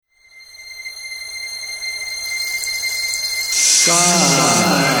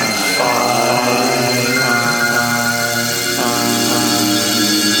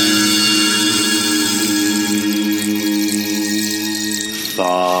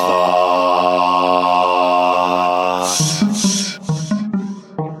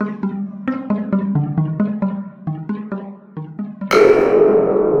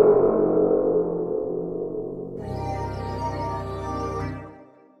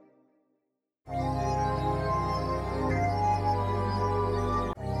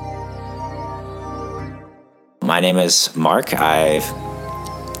My name is Mark. I'm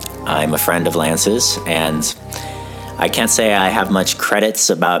a friend of Lance's, and I can't say I have much credits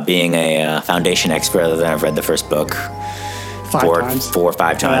about being a Foundation expert other than I've read the first book four or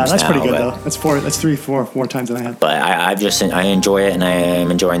five times. That's now, pretty good though. That's three, four times than I had. But I enjoy it, and I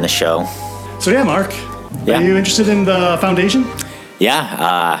am enjoying the show. So yeah, Mark, yeah. Are you interested in the Foundation?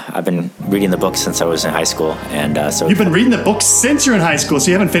 Yeah, I've been reading the book since I was in high school, and so you've been reading the book since you're in high school,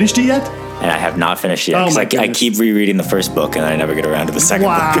 so you haven't finished it yet? And I have not finished it. Oh my I keep rereading the first book, and I never get around to the second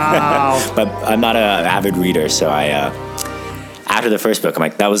book. But I'm not an avid reader, so after the first book, I'm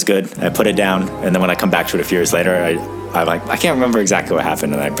like, that was good. I put it down, and then when I come back to it a few years later, I'm like, I can't remember exactly what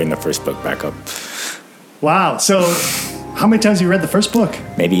happened, and I bring the first book back up. Wow. So how many times have you read the first book?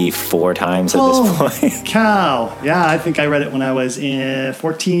 Maybe 4 times at this point. Cow. Yeah, I think I read it when I was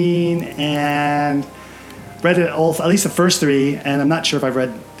 14 and read it all, at least the first 3, and I'm not sure if I've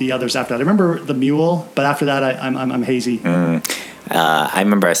read the others after that. I remember The Mule, but after that I'm hazy. I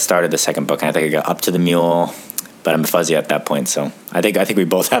remember I started the second book, and I think I got up to The Mule, but I'm fuzzy at that point. So I think we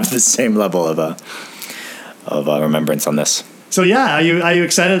both have the same level of remembrance on this. So yeah, are you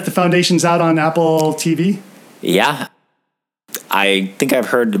excited that the Foundation's out on Apple TV? Yeah. I think I've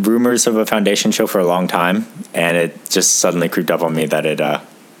heard rumors of a Foundation show for a long time, and it just suddenly creeped up on me that it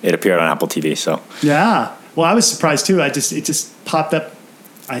appeared on Apple TV. So yeah, well, I was surprised too. It just popped up.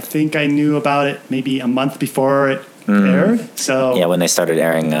 I think I knew about it maybe a month before it aired. So yeah, when they started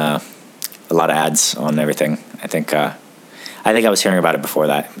airing a lot of ads on everything, I think I was hearing about it before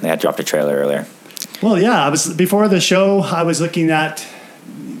that. They had dropped a trailer earlier. Well, yeah, before the show. I was looking at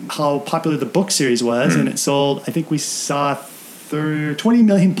how popular the book series was, and it sold. I think we saw 20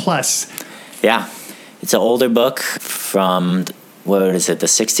 million plus. Yeah, it's an older book from, what is it, the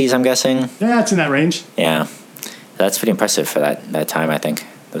 60s, I'm guessing? Yeah, it's in that range. Yeah, that's pretty impressive for that time, I think,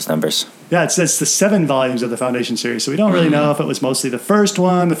 those numbers. Yeah, it's the 7 volumes of the Foundation series, so we don't really know if it was mostly the first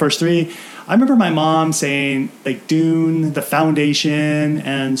one, the first 3. I remember my mom saying, like, Dune, the Foundation,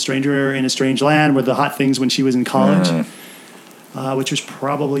 and Stranger in a Strange Land were the hot things when she was in college, which was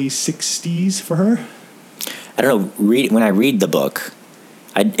probably 60s for her. I don't know. When I read the book,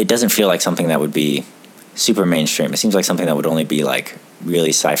 it doesn't feel like something that would be super mainstream. It seems like something that would only be like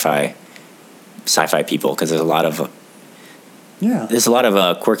really sci-fi people, because there's a lot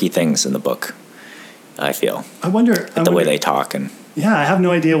of quirky things in the book. I feel. I wonder the way they talk and. Yeah, I have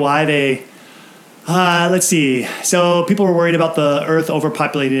no idea why they. Let's see. So people were worried about the Earth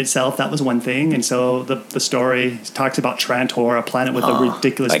overpopulating itself. That was one thing, and so the story talks about Trantor, a planet with a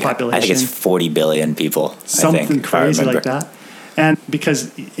ridiculous population. I think it's 40 billion people. Something crazy like that. And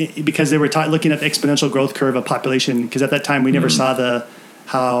because they were looking at the exponential growth curve of population, because at that time we never saw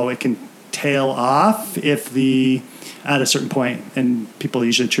how it can tail off at a certain point, and people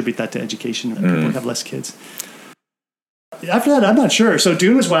usually attribute that to education. People have less kids. After that, I'm not sure. So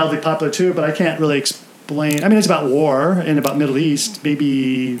Dune was wildly popular too, but I can't really explain. I mean, it's about war and about Middle East,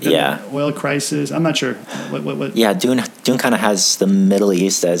 maybe the oil crisis. I'm not sure. What? Yeah, Dune kind of has the Middle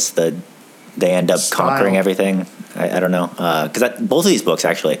East as they end up conquering everything. I don't know, because both of these books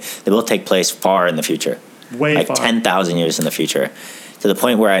actually, they both take place far in the future, way far, 10,000 years in the future, to the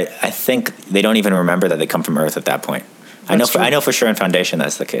point where I think they don't even remember that they come from Earth at that point. I know for sure in Foundation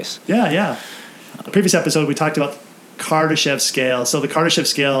that's the case. Yeah. The previous episode we talked about Kardashev scale. So the Kardashev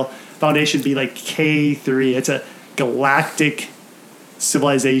scale Foundation would be like K3. It's a galactic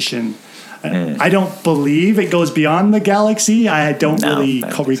civilization. I don't believe it goes beyond the galaxy. I don't really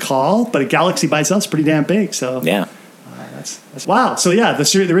recall, but a galaxy by itself is pretty damn big. So yeah, that's wow. So yeah,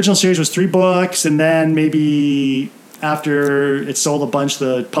 the original series was 3 books, and then maybe after it sold a bunch,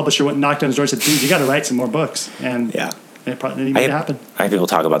 the publisher went and knocked on his door and said, "Dude, you got to write some more books." And yeah. It probably made it happen. I have people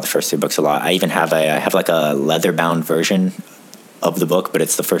talk about the first 3 books a lot. I even have like a leather-bound version of the book, but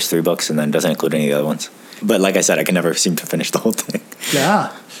it's the first 3 books and then doesn't include any of the other ones. But like I said, I can never seem to finish the whole thing.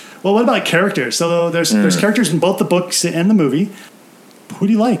 Yeah. Well, what about characters? So there's characters in both the books and the movie. Who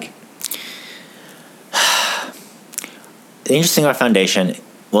do you like? The interesting about Foundation,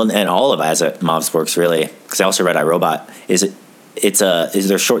 well, and all of Asimov's works really, because I also read iRobot, is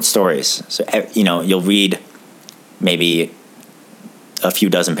they're short stories. So you'll read maybe a few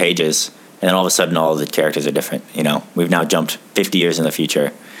dozen pages, and then all of a sudden all the characters are different. We've now jumped 50 years in the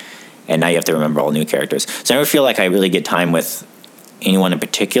future, and now you have to remember all new characters. So I never feel like I really get time with anyone in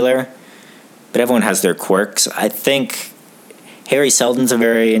particular, but everyone has their quirks. I think Harry Seldon's a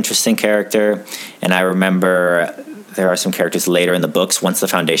very interesting character, and I remember there are some characters later in the books, once the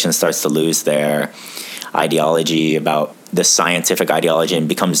Foundation starts to lose their ideology about this scientific ideology and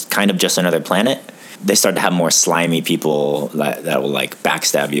becomes kind of just another planet, they start to have more slimy people that will like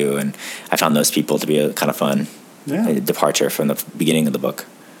backstab you, and I found those people to be a kind of fun departure from the beginning of the book.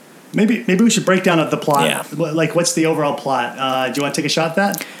 Maybe we should break down the plot. Yeah. Like, what's the overall plot? Do you want to take a shot at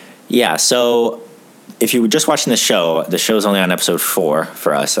that? Yeah, so if you were just watching the show's only on episode 4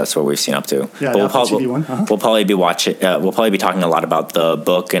 for us. That's what we've seen up to. Yeah, but TV one. Uh-huh. We'll probably be talking a lot about the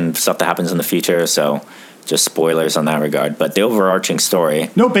book and stuff that happens in the future, so just spoilers on that regard. But the overarching story...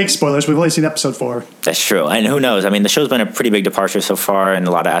 No big spoilers. We've only seen episode 4. That's true. And who knows? I mean, the show's been a pretty big departure so far in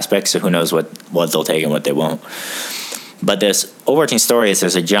a lot of aspects, so who knows what they'll take and what they won't. But this overarching story is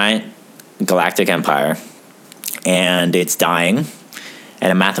there's a giant galactic empire, and it's dying,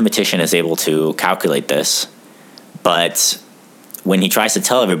 and a mathematician is able to calculate this, but when he tries to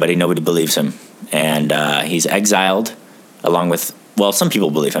tell everybody, nobody believes him, and he's exiled along with, well, some people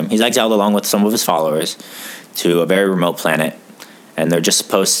believe him. He's exiled along with some of his followers to a very remote planet, and they're just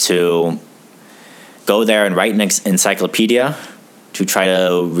supposed to go there and write an encyclopedia to try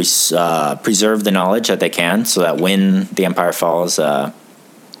to preserve the knowledge that they can, so that when the empire falls, there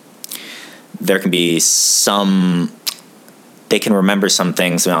can be they can remember some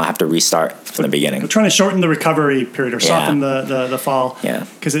things and not have to restart from the beginning. We're trying to shorten the recovery period or soften the fall. Yeah.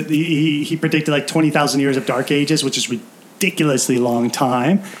 Because he predicted like 20,000 years of dark ages, which is ridiculously long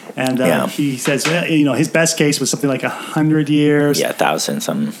time. And he says, his best case was something like 100 years. Yeah, 1,000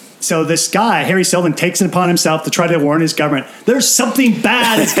 something. So this guy, Harry Seldon, takes it upon himself to try to warn his government, there's something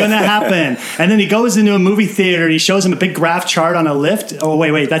bad that's going to happen. And then he goes into a movie theater and he shows him a big graph chart on a lift. Oh,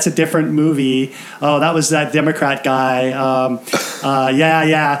 wait, that's a different movie. Oh, that was that Democrat guy.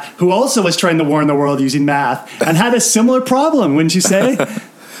 Who also was trying to warn the world using math and had a similar problem, wouldn't you say?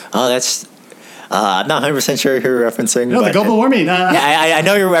 Oh, that's... I'm not 100% sure who you're referencing. No, the global warming. I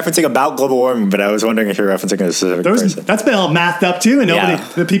know you're referencing about global warming, but I was wondering if you're referencing a specific person. That's been all mathed up too, and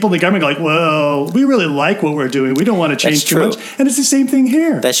the people in the government go like, "Whoa, we really like what we're doing. We don't want to change too much." And it's the same thing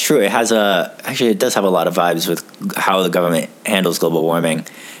here. That's true. It does have a lot of vibes with how the government handles global warming.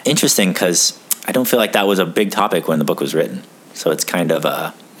 Interesting, because I don't feel like that was a big topic when the book was written. So it's kind of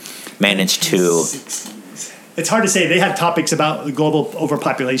managed to... It's hard to say. They had topics about global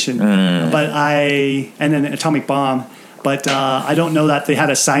overpopulation, and then an atomic bomb. But I don't know that they had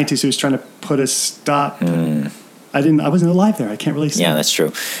a scientist who was trying to put a stop. I wasn't alive there. I can't really say. Yeah, that's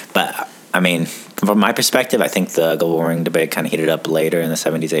true. But I mean, from my perspective, I think the global warming debate kind of heated up later in the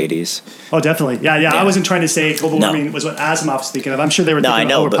 70s, 80s. Oh, definitely. Yeah. I wasn't trying to say global warming was what Asimov was thinking of. I'm sure they were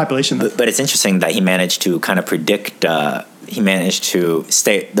thinking of overpopulation. But it's interesting that he managed to kind of predict. The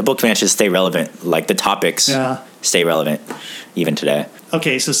book managed to stay relevant. Like the topics stay relevant even today.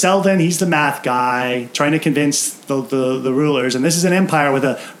 Okay, so Seldon, he's the math guy trying to convince the rulers, and this is an empire with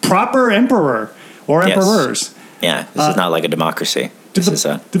a proper emperor or emperors. Yeah, this is not like a democracy. Did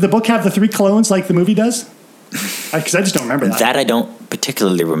the book have the 3 clones like the movie does? Because I just don't remember that. That I don't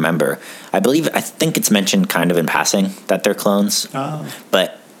particularly remember. I think it's mentioned kind of in passing that they're clones. Oh.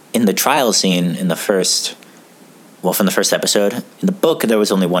 But in the trial scene from the first episode, in the book there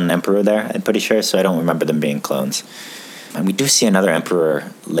was only one emperor there, I'm pretty sure, so I don't remember them being clones. And we do see another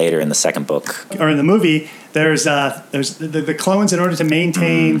emperor later in the second book. Or in the movie, there's the clones, in order to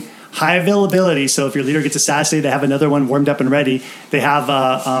maintain high availability, so if your leader gets assassinated, they have another one warmed up and ready. They have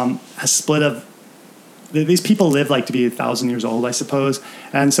a split of... These people live like to be 1,000 years old, I suppose.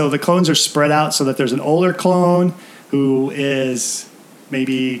 And so the clones are spread out so that there's an older clone who is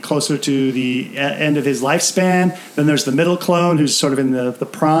maybe closer to the end of his lifespan. Then there's the middle clone who's sort of in the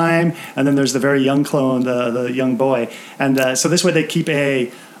prime. And then there's the very young clone, the young boy. And so this way they keep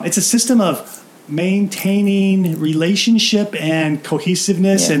it's a system of maintaining relationship and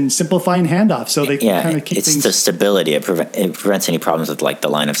cohesiveness and simplifying handoffs. So they kind of keep it's things... the stability. It prevents any problems with like the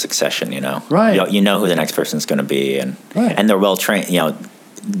line of succession, Right. You know who the next person's going to be. And they're well trained,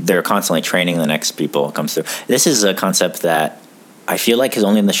 they're constantly training the next people who comes through. This is a concept that I feel like is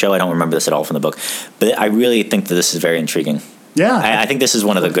only in the show. I don't remember this at all from the book, but I really think that this is very intriguing. Yeah. I think this is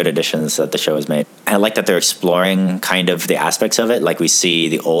one of the good additions that the show has made. I like that they're exploring kind of the aspects of it. Like we see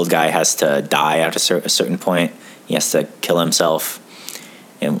the old guy has to die at a certain point. He has to kill himself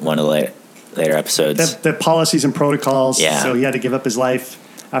in one of the later episodes. The policies and protocols. Yeah. So he had to give up his life.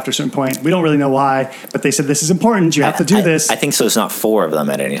 after a certain point. We don't really know why, but they said this is important. You have to do this. I think so. It's not 4 of them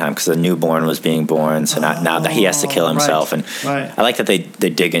at any time because the newborn was being born. So now that he has to kill himself, and I like that they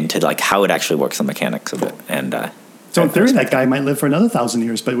dig into like how it actually works, the mechanics of it. And so in theory, that guy might live for another 1,000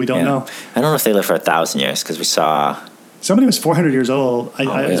 years, but we don't know. I don't know if they live for 1,000 years because we saw. Somebody was 400 years old,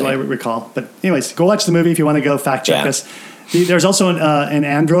 really? Is what I recall. But anyways, go watch the movie if you want to go fact check us. There's also an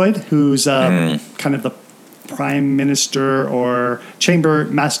android who's kind of the prime minister or chamber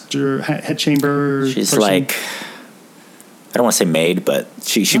master, head chamber. She's person. like, I don't want to say maid, but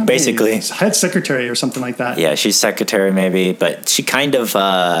she basically head secretary or something like that. Yeah, she's secretary maybe, but she kind of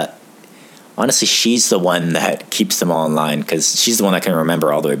honestly, she's the one that keeps them all in line because she's the one that can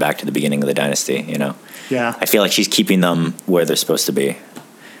remember all the way back to the beginning of the dynasty. You know. Yeah. I feel like she's keeping them where they're supposed to be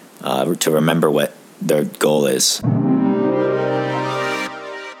to remember what their goal is.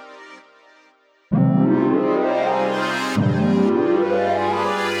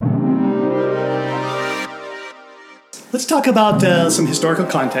 Let's talk about some historical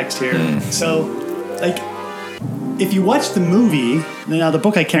context here. So, like, if you watch the movie, now the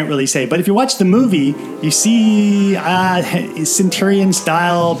book I can't really say, but if you watch the movie, you see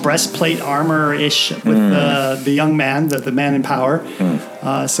Centurion-style breastplate armor-ish with the young man, the man in power.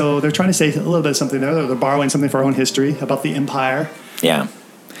 So they're trying to say a little bit of something there. They're borrowing something for our own history about the empire. Yeah.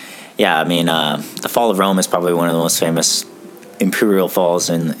 Yeah, I mean, the fall of Rome is probably one of the most famous imperial falls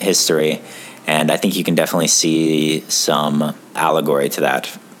in history. And I think you can definitely see some allegory to that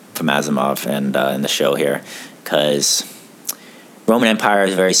from Asimov and in the show here. Because Roman Empire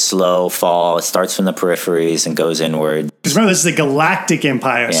is a very slow fall. It starts from the peripheries and goes inward. Because remember, this is a galactic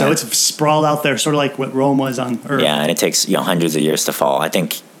empire, so it's sprawled out there, sort of like what Rome was on Earth. Yeah, and it takes hundreds of years to fall. I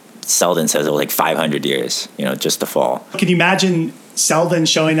think Selden says it was like 500 years, just to fall. Can you imagine Selden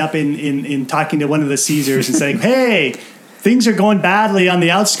showing up in talking to one of the Caesars and saying, "Hey, things are going badly on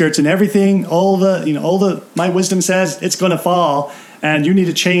the outskirts, and everything. My wisdom says it's going to fall, and you need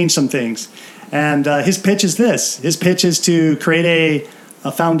to change some things." And his pitch is this. His pitch is to create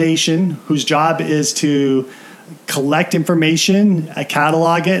a foundation whose job is to collect information,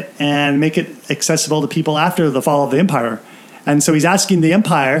 catalog it, and make it accessible to people after the fall of the empire. And so he's asking the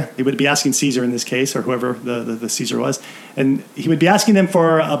empire, he would be asking Caesar in this case, or whoever the Caesar was, and he would be asking them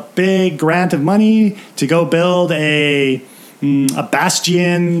for a big grant of money to go build a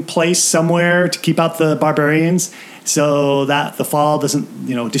bastion place somewhere to keep out the barbarians, so that the fall doesn't,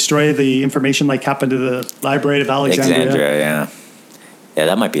 destroy the information like happened to the Library of Alexandria. Yeah,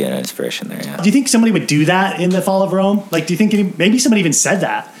 that might be an inspiration there, yeah. Do you think somebody would do that in the fall of Rome? Like, do you think maybe somebody even said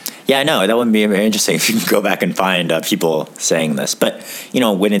that? Yeah, I know. That would be very interesting if you can go back and find people saying this. But,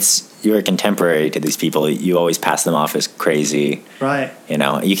 when you're a contemporary to these people, you always pass them off as crazy. Right.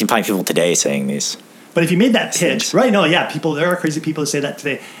 You can find people today saying these. But if you made that pitch, right? No, yeah, there are crazy people who say that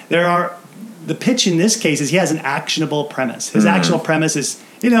today. The pitch in this case is he has an actionable premise. His actionable premise is,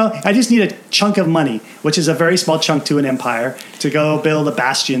 I just need a chunk of money, which is a very small chunk to an empire, to go build a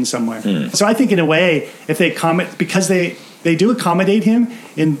bastion somewhere. So I think in a way, if they because they do accommodate him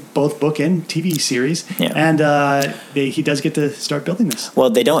in both book and TV series, and he does get to start building this.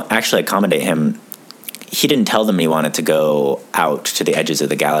 Well, they don't actually accommodate him. He didn't tell them he wanted to go out to the edges of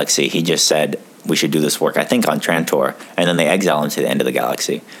the galaxy. He just said, we should do this work, I think, on Trantor, and then they exile him to the end of the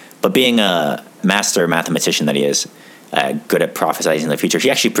galaxy. But being a master mathematician that he is, good at prophesizing the future, he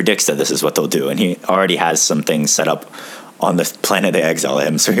actually predicts that this is what they'll do, and he already has some things set up on the planet they exile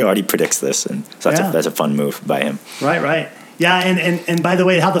him, so he already predicts this, and so that's a fun move by him. Right. Yeah, and by the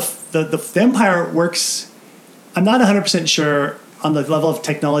way, how the Empire works, I'm not 100% sure on the level of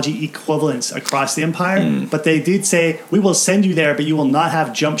technology equivalence across the empire, but they did say, we will send you there, but you will not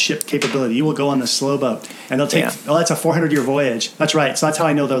have jump ship capability. You will go on the slow boat. And they'll take, that's a 400-year voyage. That's right. So that's how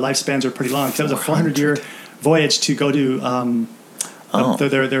I know their lifespans are pretty long, because it was a 400-year voyage to go to, I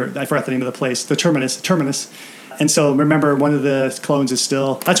forgot the name of the place, the Terminus. And so remember, one of the clones is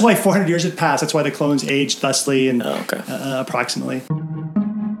still, that's why 400 years had passed. That's why the clones aged thusly and approximately.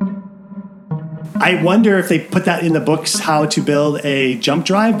 I wonder if they put that in the books, how to build a jump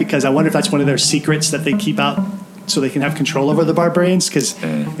drive, because I wonder if that's one of their secrets that they keep out so they can have control over the barbarians. Because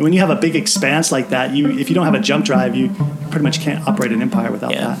when you have a big expanse like that, if you don't have a jump drive, you pretty much can't operate an empire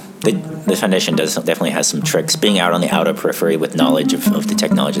without that. The Foundation definitely has some tricks. Being out on the outer periphery with knowledge of the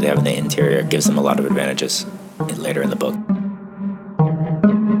technology they have in the interior gives them a lot of advantages later in the book.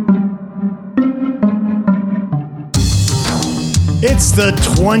 It's the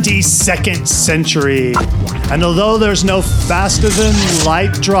 22nd century, and although there's no faster than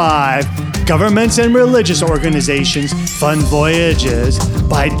light drive, governments and religious organizations fund voyages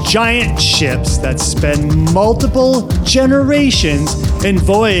by giant ships that spend multiple generations in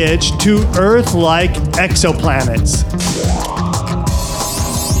voyage to Earth-like exoplanets.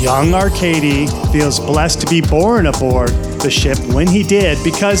 Young Arkady feels blessed to be born aboard the ship when he did,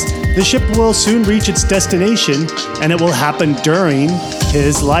 because the ship will soon reach its destination and it will happen during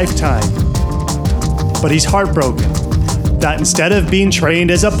his lifetime. But he's heartbroken that instead of being trained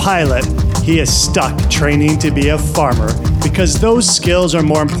as a pilot, he is stuck training to be a farmer, because those skills are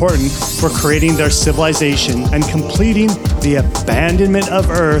more important for creating their civilization and completing the abandonment of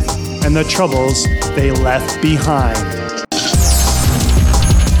Earth and the troubles they left behind.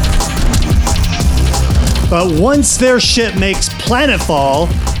 But once their ship makes planetfall,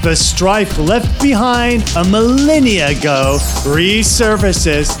 the strife left behind a millennia ago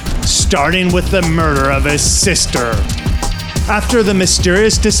resurfaces, starting with the murder of his sister. After the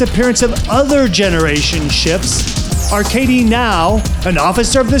mysterious disappearance of other generation ships, Arkady, now an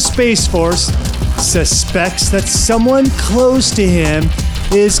officer of the Space Force, suspects that someone close to him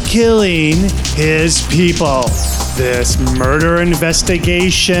is killing his people. This murder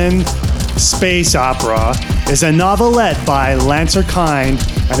investigation space opera is a novelette by Lancer Kind,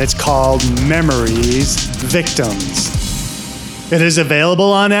 and it's called Memories Victims. It is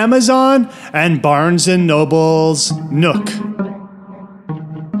available on Amazon and Barnes & Noble's Nook.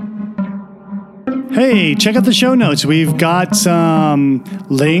 Hey, check out the show notes. We've got some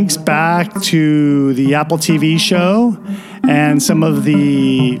links back to the Apple TV show and some of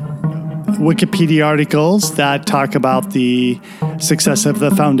the Wikipedia articles that talk about the success of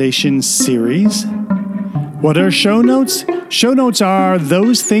the Foundation series. What are show notes? Show notes are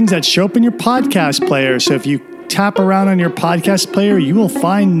those things that show up in your podcast player. So if you tap around on your podcast player, you will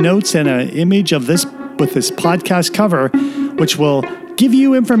find notes and an image of this with this podcast cover, which will give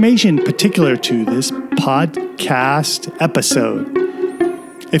you information particular to this podcast episode.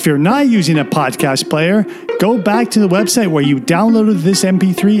 If you're not using a podcast player, go back to the website where you downloaded this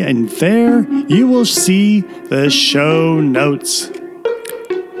MP3, and there you will see the show notes.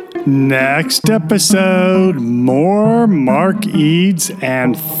 Next episode, more Mark Eads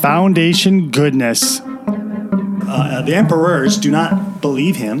and Foundation goodness. The Emperors do not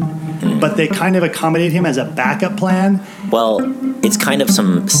believe him, but they kind of accommodate him as a backup plan. Well, it's kind of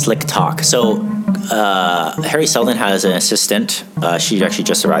some slick talk. So Harry Seldon has an assistant. She actually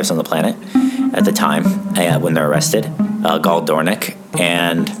just arrives on the planet at the time when they're arrested, Gall Dornick.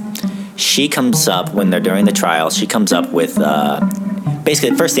 And she comes up, when they're during the trial, she comes up with,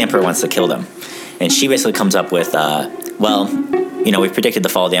 basically, first the Emperor wants to kill them. And she basically comes up with, we predicted the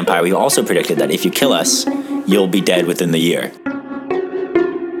fall of the Empire. We also predicted that if you kill us, you'll be dead within the year.